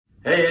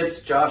Hey,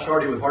 it's Josh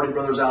Hardy with Hardy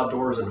Brothers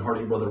Outdoors and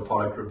Hardy Brother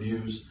Product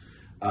Reviews.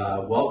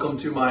 Welcome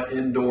to my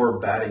indoor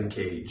batting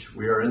cage.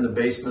 We are in the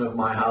basement of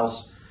my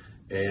house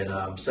and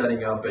I'm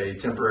setting up a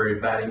temporary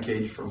batting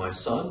cage for my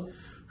son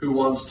who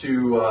wants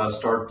to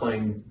start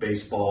playing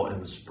baseball in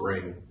the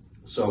spring.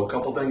 So a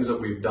couple things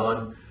that we've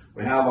done.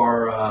 We have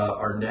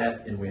our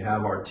net and we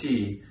have our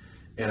tee,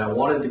 and I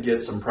wanted to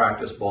get some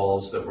practice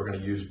balls that we're going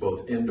to use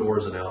both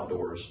indoors and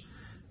outdoors.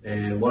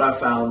 And what I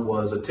found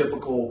was a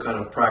typical kind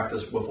of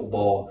practice wiffle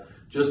ball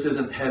just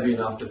isn't heavy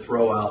enough to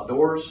throw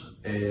outdoors,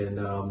 and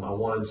I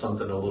wanted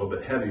something a little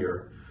bit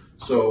heavier.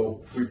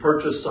 So we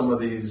purchased some of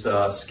these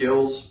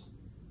SKLZ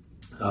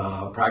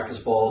practice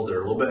balls.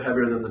 They're a little bit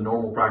heavier than the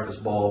normal practice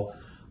ball.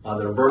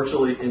 They're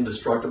virtually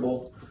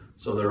indestructible,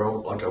 so they're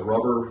like a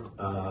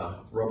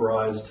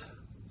rubberized,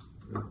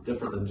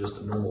 different than just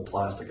a normal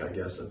plastic, I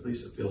guess. At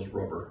least it feels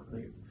rubber.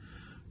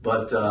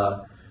 But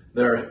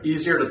they're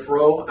easier to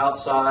throw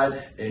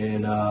outside,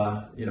 and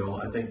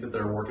I think that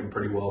they're working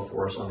pretty well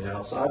for us on the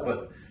outside.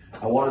 But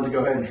I wanted to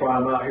go ahead and try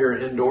them out here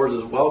indoors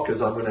as well,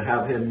 because I'm going to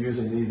have him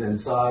using these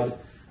inside.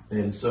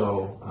 And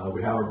so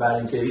we have our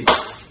batting cage,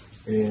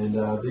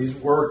 and these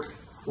work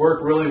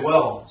really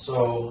well.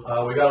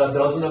 So we got a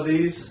dozen of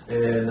these,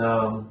 and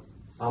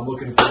I'm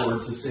looking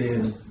forward to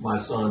seeing my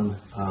son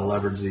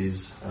leverage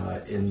these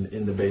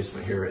in the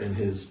basement here in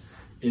his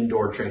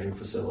indoor training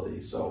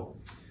facility. So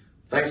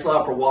thanks a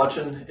lot for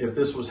watching. If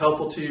this was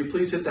helpful to you,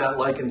 please hit that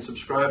like and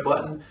subscribe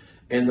button.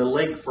 And the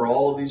link for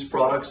all of these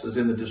products is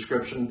in the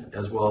description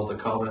as well as the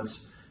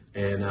comments.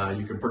 And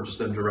you can purchase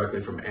them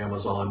directly from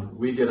Amazon.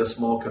 We get a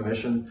small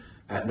commission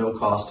at no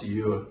cost to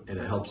you, and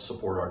it helps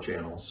support our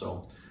channel.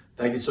 So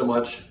thank you so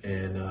much,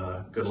 and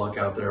good luck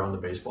out there on the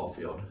baseball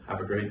field.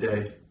 Have a great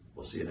day.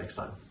 We'll see you next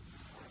time.